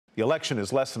The election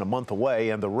is less than a month away,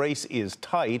 and the race is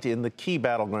tight in the key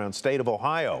battleground state of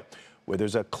Ohio, where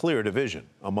there's a clear division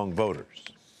among voters.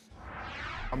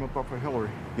 I'm going to vote for Hillary.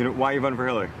 Why are you voting for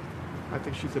Hillary? I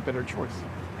think she's a better choice.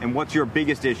 And what's your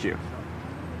biggest issue?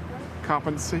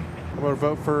 Competency. I'm going to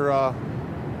vote for,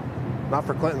 not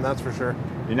for Clinton, that's for sure.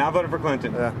 You're not voting for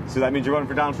Clinton? Yeah. So that means you're voting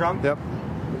for Donald Trump? Yep.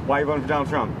 Why are you voting for Donald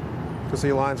Trump? Because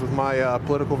he aligns with my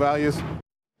political values.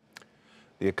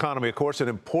 The economy, of course, an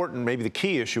important, maybe the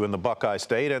key issue in the Buckeye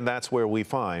State, and that's where we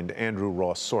find Andrew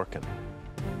Ross Sorkin.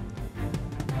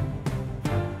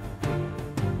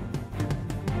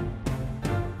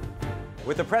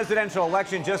 With the presidential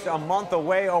election just a month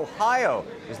away, Ohio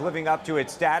is living up to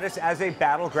its status as a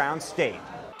battleground state.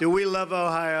 Do we love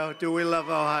Ohio? Do we love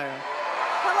Ohio?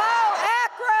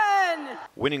 Hello, Akron!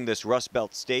 Winning this Rust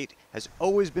Belt state has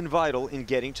always been vital in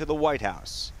getting to the White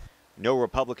House. No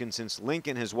Republican since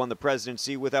Lincoln has won the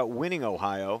presidency without winning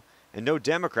Ohio, and no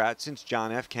Democrat since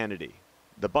John F. Kennedy.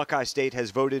 The Buckeye State has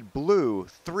voted blue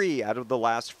 3 out of the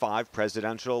last 5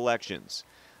 presidential elections.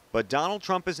 But Donald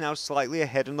Trump is now slightly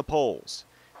ahead in the polls.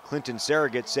 Clinton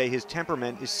surrogates say his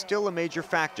temperament is still a major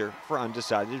factor for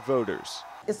undecided voters.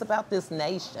 It's about this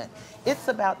nation. It's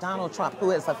about Donald Trump, who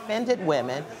has offended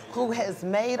women, who has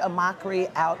made a mockery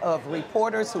out of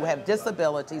reporters who have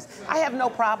disabilities. I have no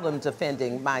problem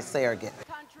defending my surrogate.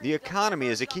 The economy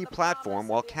is a key platform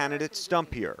while candidates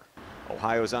stump here.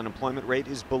 Ohio's unemployment rate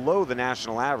is below the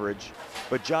national average,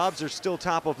 but jobs are still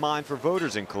top of mind for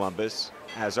voters in Columbus,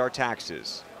 as are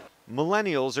taxes.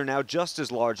 Millennials are now just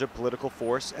as large a political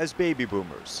force as baby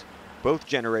boomers, both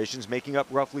generations making up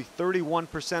roughly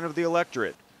 31% of the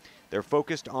electorate. They're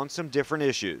focused on some different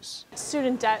issues.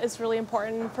 Student debt is really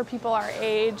important for people our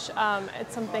age.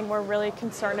 It's something we're really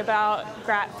concerned about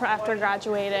after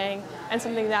graduating, and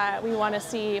something that we want to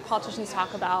see politicians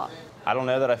talk about. I don't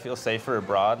know that I feel safer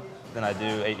abroad than I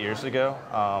do 8 years ago.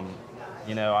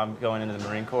 I'm going into the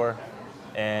Marine Corps,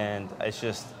 and it's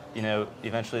just,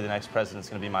 eventually the next president's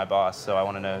going to be my boss, so I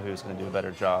want to know who's going to do a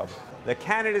better job. The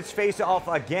candidates face off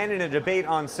again in a debate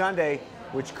on Sunday,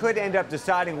 which could end up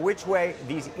deciding which way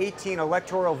these 18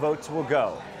 electoral votes will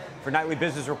go. For Nightly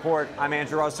Business Report, I'm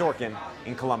Andrew Ross Sorkin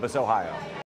in Columbus, Ohio.